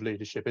school of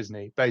leadership, isn't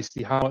he?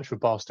 Basically, how much of a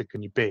bastard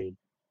can you be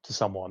to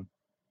someone?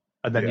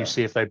 And then you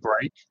see if they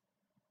break.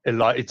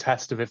 It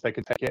test of if they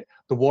can take it.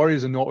 The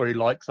Warriors are not really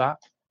like that.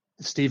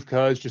 Steve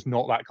Kerr's just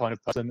not that kind of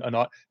person. And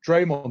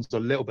Draymond's a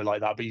little bit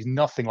like that, but he's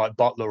nothing like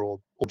Butler or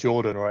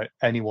Jordan or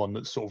anyone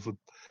that's sort of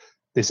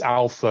this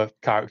alpha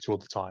character all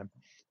the time.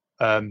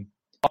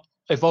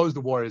 If I was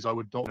the Warriors, I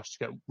would not just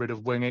get rid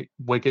of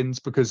Wiggins,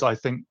 because I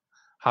think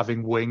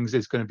having wings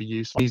is going to be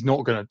useful. He's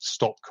not going to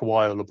stop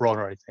Kawhi or LeBron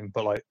or anything,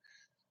 but like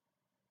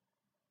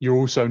you're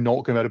also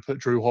not going to be able to put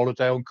Drew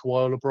Holiday on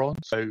Kawhi or LeBron.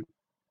 So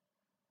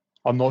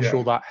I'm not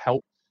sure that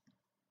helps.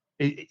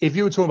 If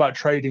you were talking about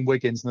trading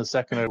Wiggins in the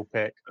second overall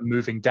pick and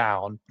moving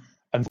down,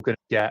 and we're going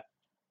to get,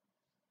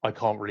 I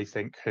can't really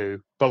think who,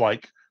 but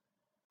like,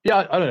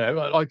 yeah, I don't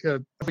know, like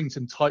a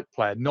Covington type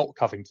player, not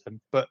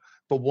Covington, but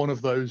one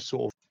of those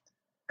sort of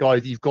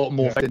guys you've got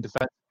more faith in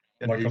defense,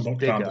 like a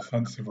lockdown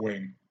defensive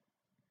wing.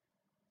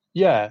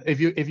 Yeah, if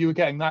you were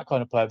getting that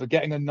kind of player, but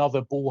getting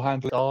another ball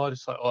handling guard,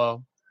 it's like,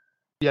 well,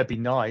 yeah, it'd be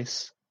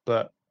nice,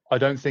 but I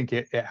don't think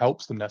it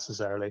helps them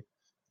necessarily.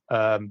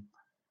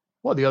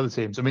 What are the other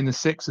teams? I mean, the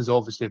Sixers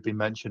obviously have been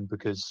mentioned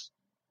because...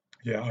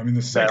 Yeah, I mean,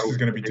 the Sixers are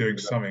going to be doing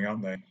something,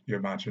 aren't they? You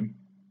imagine?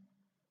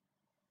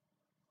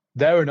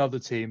 They're another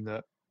team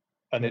that,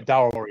 and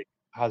Daryl Morey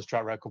has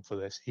track record for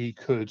this, he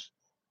could...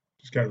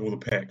 Just get all the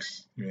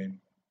picks, you mean?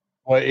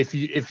 Well, if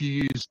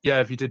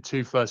you did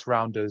 2 first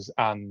rounders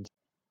and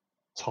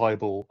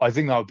Tybal, I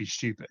think that would be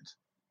stupid.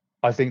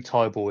 I think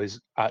Tybal is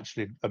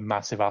actually a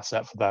massive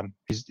asset for them.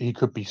 He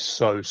could be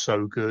so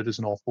good as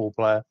an off-ball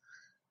player.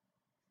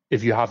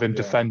 If you have him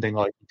defending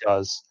like he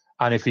does,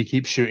 and if he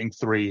keeps shooting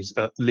threes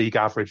at league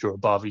average or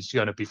above, he's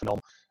going to be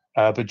phenomenal.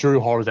 But Drew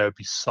Holiday would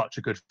be such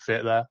a good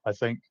fit there, I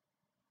think.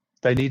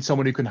 They need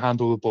someone who can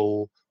handle the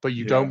ball, but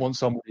you don't want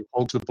someone who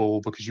hogs the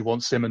ball because you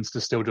want Simmons to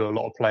still do a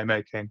lot of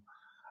playmaking.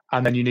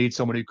 And then you need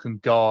someone who can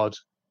guard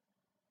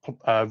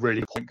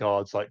really point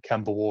guards like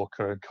Kemba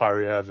Walker and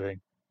Kyrie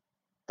Irving.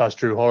 That's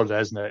Drew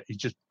Holiday, isn't it? He's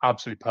just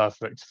absolutely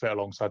perfect to fit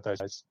alongside those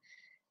guys.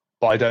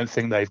 But I don't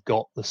think they've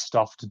got the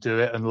stuff to do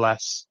it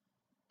unless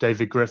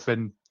David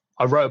Griffin...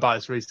 I wrote about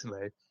this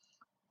recently.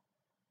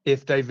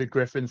 If David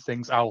Griffin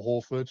thinks Al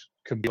Horford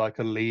can be like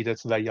a leader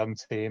to their young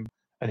team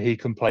and he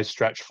can play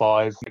stretch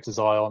 5 next to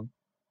Zion,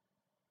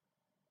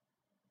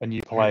 and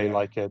you play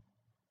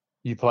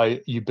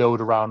you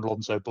build around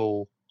Lonzo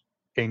Ball,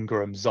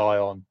 Ingram,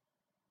 Zion,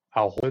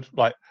 Al Horford.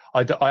 Like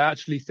I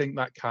actually think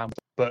that can,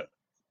 but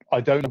I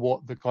don't know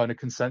what the kind of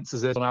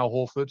consensus is on Al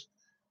Horford,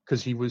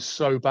 because he was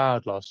so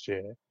bad last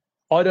year.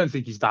 I don't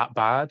think he's that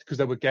bad because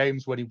there were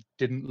games when he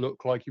didn't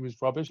look like he was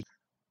rubbish.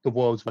 The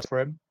world's best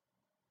for him.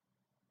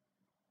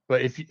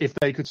 But if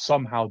they could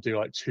somehow do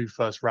like 2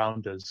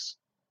 first-rounders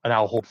and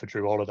Al Horford for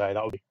Drew Holiday,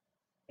 that would be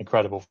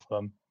incredible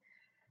for them.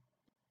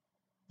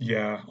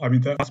 Yeah, I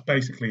mean that's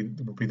basically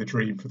would be the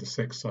dream for the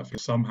Sixers. I feel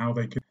somehow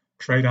they could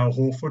trade Al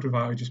Horford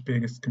without it just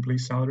being a complete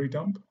salary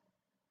dump,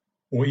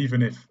 or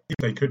even if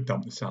they could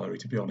dump the salary.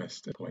 To be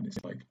honest, at the point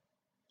it's like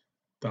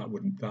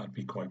that'd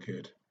be quite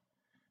good,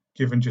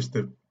 given just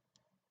the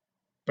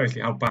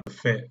basically how bad the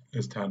fit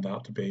has turned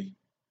out to be,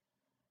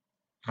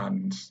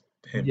 and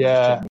him just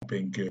Yeah, generally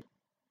being good.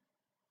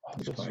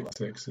 Despite the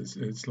Sixers,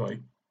 it's like,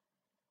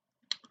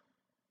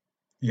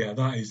 yeah,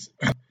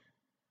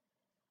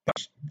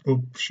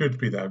 should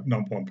be their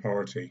number one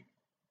priority.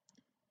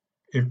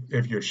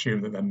 If you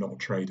assume that they're not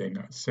trading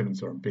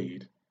Simmons or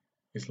Embiid,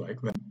 it's like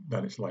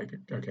then it's like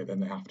okay, then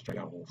they have to trade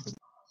out Horford.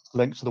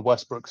 linked to the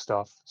Westbrook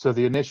stuff. So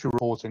the initial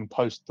reporting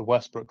post the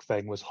Westbrook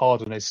thing was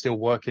Harden is still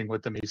working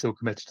with them. He's still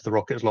committed to the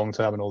Rockets long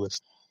term and all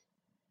this.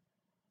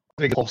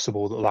 I think it's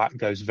possible that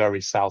goes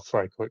very south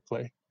very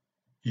quickly.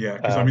 Yeah,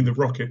 because I mean the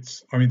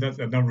Rockets. I mean that's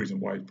another reason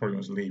why he probably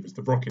wants to leave is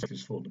the Rockets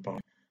just falling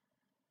apart.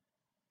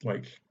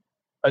 Like,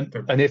 and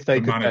if they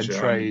the could manager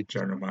then trade, and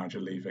general manager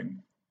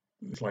leaving,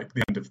 it's like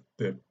the end of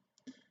the.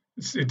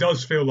 It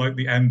does feel like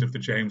the end of the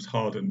James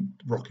Harden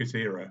Rockets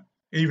era.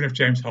 Even if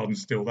James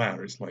Harden's still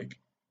there, it's like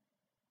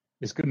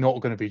it's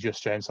not going to be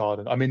just James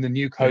Harden. I mean, the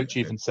new coach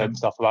even said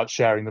stuff about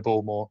sharing the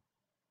ball more.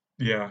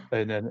 Yeah,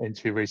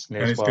 into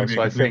recently and as it's well. going to be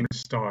So a I completely think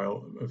different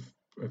style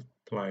of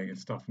playing and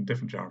stuff, and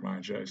different general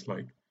manager. It's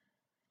like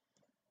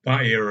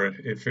that era,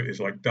 if it is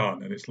like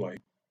done, and it's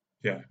like,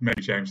 yeah,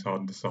 maybe James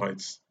Harden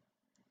decides,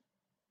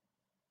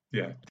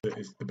 yeah,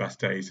 that the best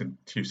days in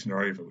Houston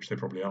are over, which they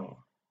probably are.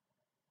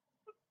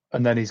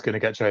 and then he's going to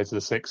get traded to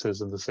the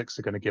Sixers, and the Sixers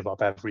are going to give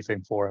up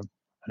everything for him,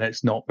 and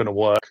it's not going to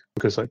work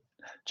because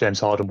James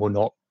Harden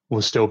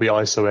will still be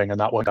ISOing, and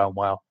that won't go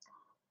well.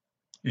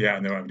 Yeah,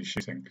 and they won't be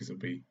shooting because it'll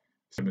be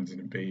Simmons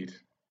and Embiid.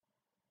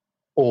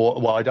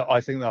 Or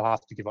I think they'll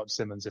have to give up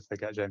Simmons if they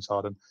get James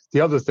Harden.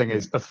 The other thing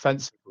is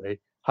offensively,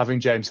 having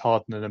James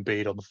Harden and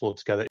Embiid on the floor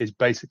together is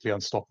basically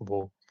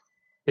unstoppable.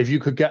 If you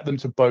could get them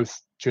to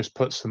both just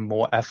put some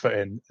more effort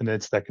in and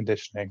into their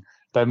conditioning,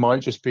 they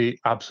might just be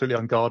absolutely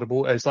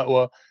unguardable. It's like,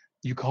 well,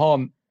 you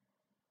can't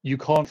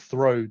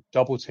throw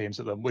double teams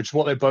at them, which is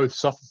what they both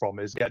suffer from,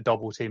 is get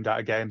double teamed out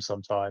of games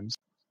sometimes.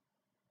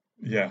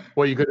 Yeah.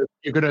 Well,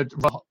 you're gonna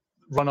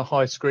run a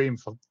high screen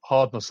for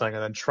Harden or something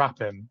and then trap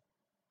him,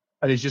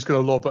 and he's just gonna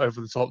lob it over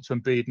the top to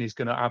Embiid, and he's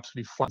gonna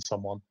absolutely flat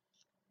someone.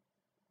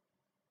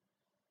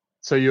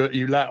 So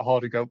you let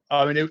Harden go.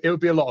 I mean, it would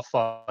be a lot of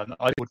fun.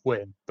 I would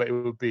win, but it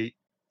would be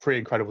pretty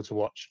incredible to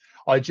watch.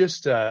 I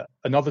just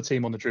another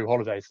team on the Drew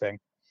Holiday thing.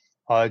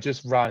 I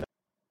just ran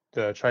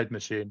the trade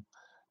machine.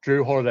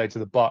 Drew Holiday to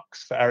the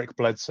Bucks for Eric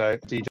Bledsoe,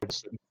 DJ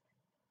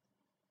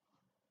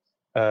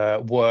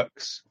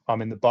works. I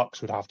mean, the Bucks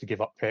would have to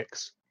give up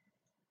picks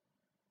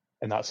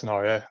in that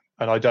scenario,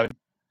 and I don't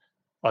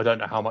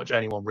know how much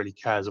anyone really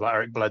cares about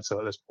Eric Bledsoe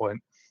at this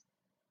point.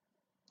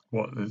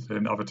 What is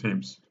in other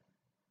teams?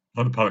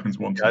 Other Pelicans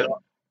want him. him.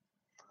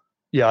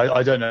 Yeah,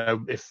 I don't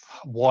know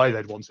why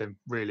they'd want him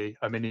really.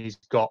 I mean, he's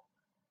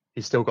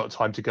still got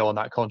time to go on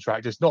that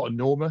contract. It's not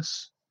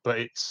enormous, but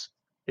it's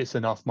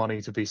enough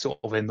money to be sort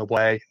of in the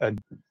way, and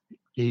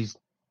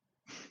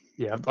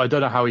I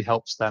don't know how he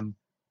helps them.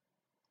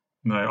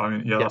 No, I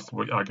mean, yeah, that's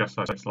what I guess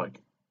that's like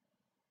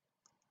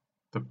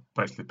the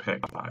basically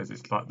pick that is.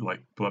 It's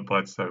like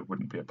Bledsoe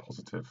wouldn't be a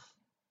positive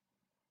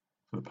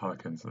for the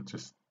Pelicans. That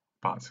just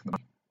balancing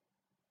them,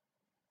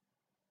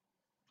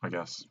 I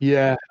guess.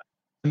 Yeah,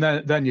 and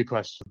then your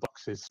question,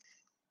 Bucks, is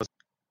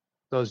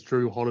does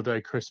Drew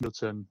Holiday, Chris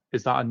Middleton,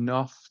 is that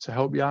enough to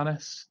help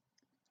Giannis?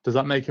 Does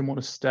that make him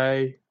want to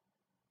stay?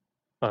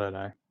 I don't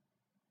know.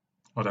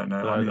 I don't know.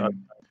 I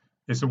mean,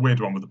 it's a weird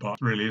one with the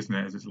Bucks, really, isn't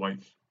it? It's like,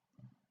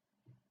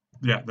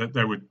 yeah,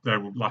 they were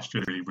last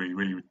year really,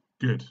 really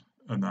good,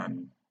 and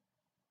then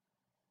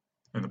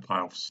in the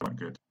playoffs weren't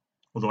good.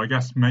 Although I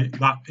guess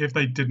that if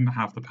they didn't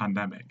have the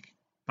pandemic,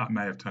 that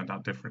may have turned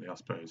out differently. I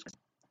suppose.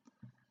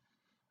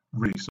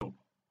 Really sort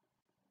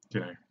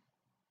of,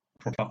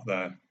 prop up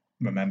their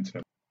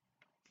momentum.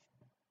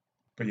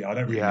 But yeah, I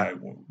don't really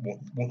know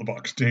what the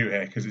Bucks do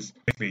here because it's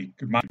basically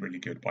really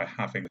good by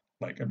having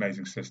like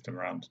amazing system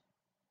around.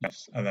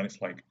 Yes, and then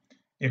it's like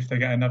if they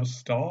get another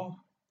star,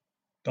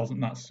 doesn't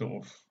that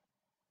sort of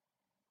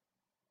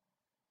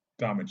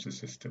damage the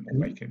system or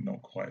make it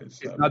not quite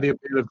as? Isn't that the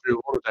appeal of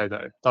Drew Holiday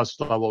though? That's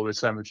like what we're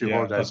saying with Drew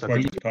Holiday. That's why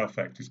he's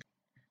perfect.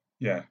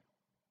 I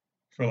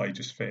feel like you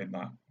just fit in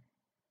that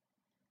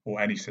or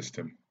any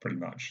system pretty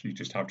much. You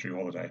just have Drew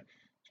Holiday,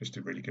 just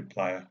a really good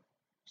player,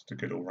 just a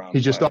good all-round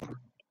player.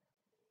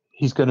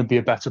 He's going to be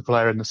a better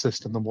player in the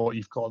system than what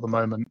you've got at the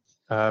moment.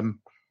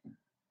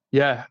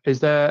 Is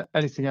there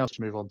anything else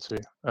to move on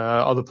to?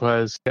 Other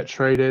players get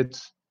traded.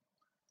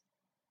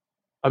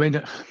 I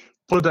mean,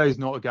 Holiday is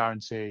not a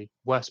guarantee.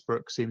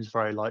 Westbrook seems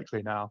very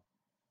likely now.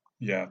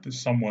 Yeah,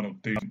 there's someone will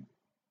do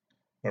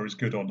whether it's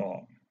good or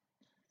not.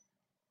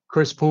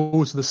 Chris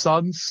Paul to the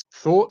Suns.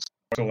 Thoughts?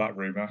 I saw that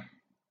rumor.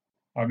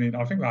 I mean,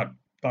 I think that'd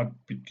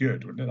be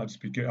good, wouldn't it? That'd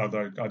just be good.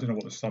 Although I don't know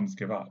what the Suns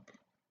give up.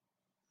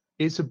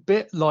 It's a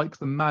bit like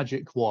the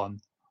Magic one,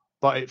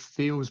 but it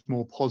feels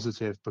more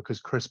positive because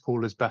Chris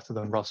Paul is better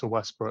than Russell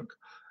Westbrook,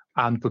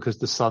 and because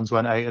the Suns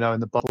went 8-0 in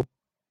the bubble.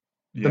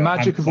 The Yeah,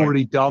 Magic and have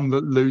already done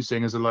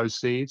losing as a low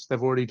seed.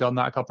 They've already done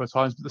that a couple of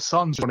times, but the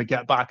Suns want to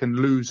get back and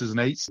lose as an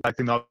 8 seed. I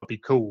think that would be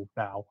cool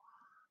now.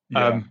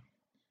 yeah,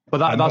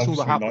 But and that's all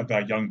that obviously happened. like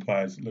their young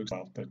players, it looks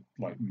like they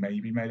like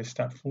maybe made a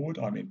step forward.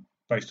 I mean,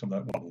 based on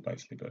their bubble,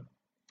 basically, but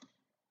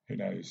who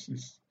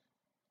knows?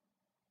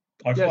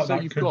 I feel Yeah, like so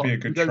that you've could be got a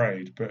good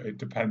trade, but it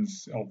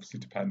depends. Obviously,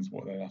 depends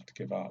what they have to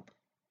give up.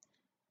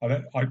 I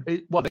don't.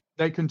 well,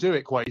 they can do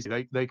it quite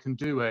easy. They can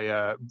do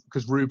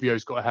because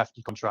Rubio's got a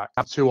hefty contract.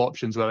 Have two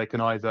options where they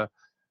can either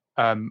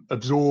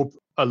absorb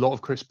a lot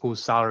of Chris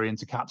Paul's salary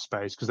into cap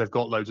space because they've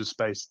got loads of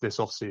space this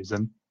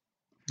offseason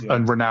Yeah,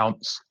 and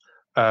renounce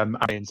and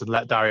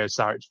let Dario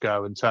Saric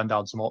go and turn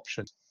down some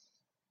options.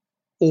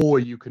 Or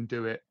you can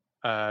do it.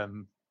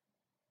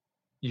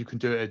 You can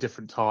do it at a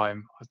different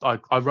time.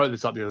 I wrote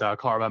this up the other day. I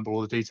can't remember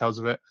all the details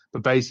of it,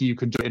 but basically you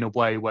can do it in a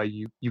way where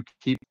you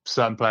keep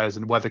certain players,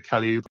 and whether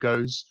Kelly Oubre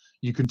goes,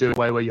 you can do it in a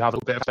way where you have a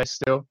little bit of space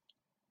still.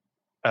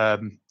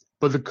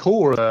 But the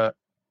core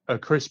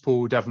of Chris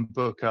Paul, Devin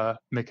Booker,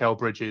 Mikal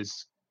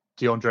Bridges,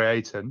 DeAndre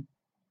Ayton,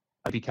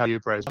 maybe Kelly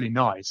Oubre is really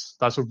nice.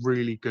 That's a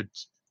really good.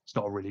 It's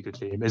not a really good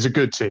team. It's a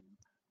good team.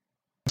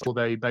 Until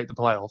they make the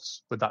playoffs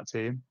with that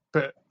team.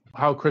 But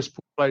how Chris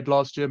Paul played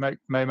last year may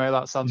make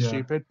that sound yeah.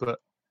 stupid, but.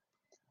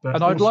 But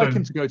And I'd like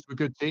him to go to a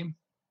good team.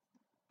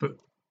 But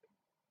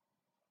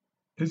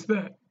is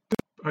there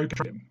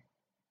okay?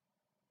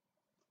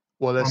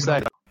 Well, they're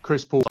saying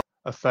Chris Paul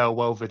a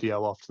farewell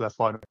video after their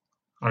final.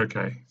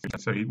 Okay,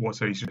 so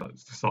he should have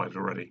decided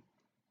already.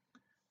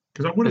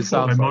 Because I would have It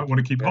thought they sounds might like want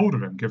to keep it. hold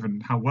of him,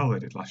 given how well they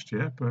did last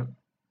year. But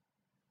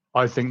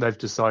I think they've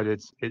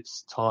decided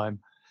it's time.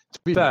 To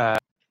be fair,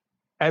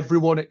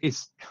 everyone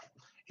is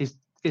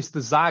it's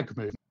the Zag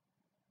movement.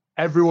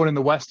 Everyone in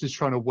the West is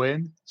trying to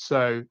win,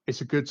 so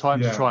it's a good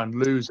time to try and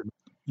lose.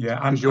 Yeah,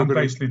 and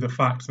basically the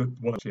fact that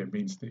what year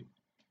means that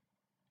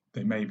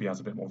they maybe has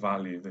a bit more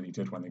value than he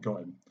did when they got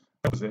him.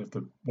 Opposite of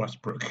the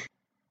Westbrook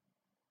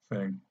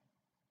thing.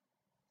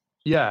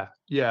 Yeah,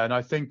 and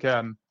I think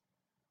it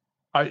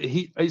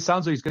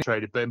sounds like he's going to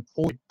trade it, but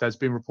there's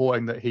been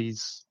reporting that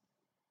he's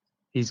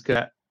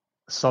got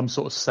some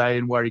sort of say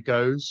in where he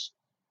goes,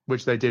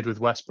 which they did with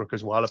Westbrook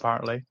as well,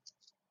 apparently.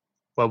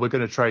 Well, we're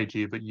going to trade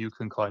you, but you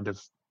can kind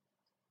of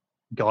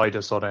guide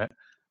us on it.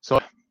 So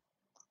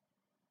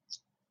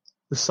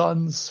the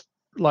Suns,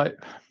 like,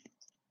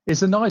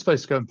 it's a nice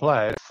place to go and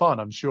play. It's fun,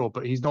 I'm sure,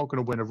 but he's not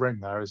going to win a ring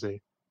there, is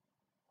he?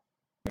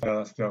 Yeah,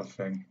 that's the other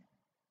thing.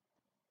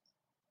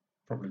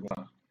 Probably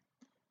why.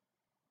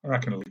 I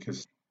reckon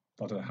because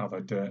I don't know how they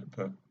do it,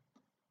 but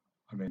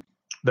I mean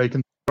they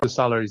can throw the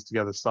salaries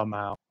together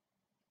somehow.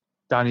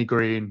 Danny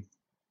Green,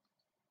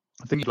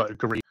 I think he'd like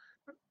agree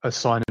a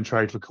sign and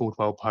trade for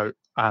Caldwell Pope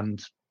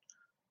and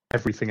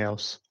everything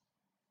else.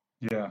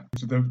 Yeah,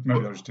 so maybe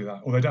they'll just do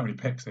that. Or they don't really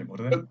pick anymore,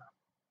 do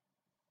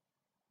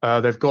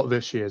they? They've got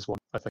this year's one,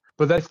 I think.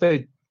 But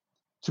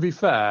to be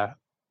fair,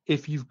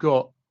 if you've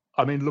got,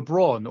 I mean,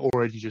 LeBron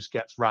already just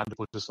gets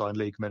Randall to sign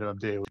league minimum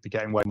deal to be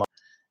getting way more.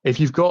 If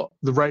you've got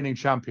the reigning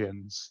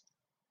champions,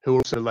 who are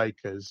also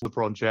Lakers,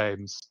 LeBron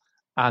James,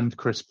 and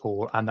Chris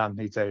Paul and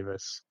Anthony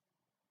Davis,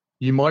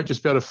 you might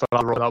just be able to fill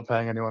out without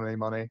paying anyone any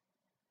money.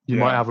 You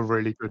might have a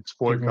really good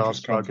supporting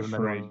cast without giving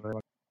anyone any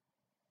money.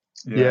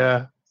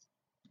 Yeah.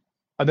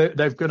 And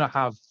they're going to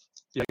have,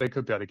 they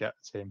could be able to get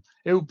a team.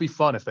 It would be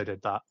fun if they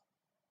did that.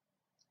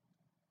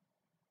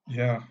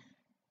 Yeah.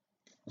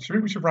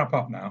 We should wrap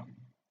up now.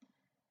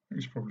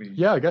 We should probably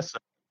I guess so.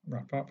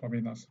 Wrap up. I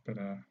mean, that's been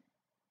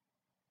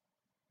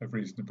a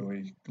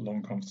reasonably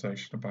long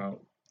conversation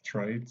about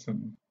trades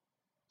and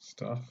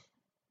stuff.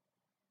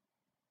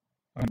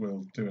 And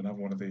we'll do another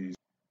one of these.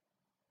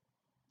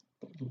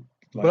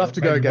 We'll have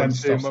to go again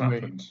soon, won't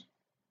we?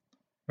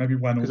 Maybe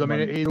when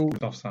all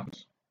stuff's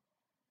happened.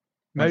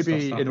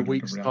 Maybe in a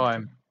week's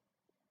time.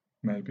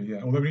 Maybe,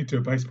 yeah. Although we need to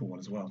do a baseball one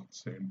as well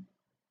soon.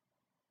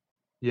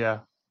 Yeah.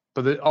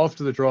 But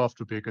after the draft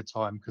would be a good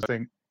time because I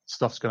think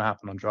stuff's going to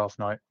happen on draft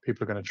night.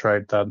 People are going to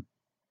trade then.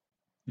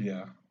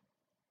 Yeah.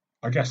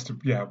 I guess,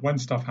 when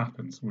stuff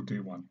happens, we'll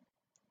do one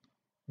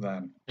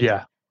then.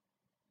 Yeah.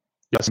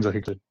 That seems like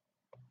a good.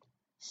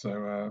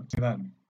 So, then.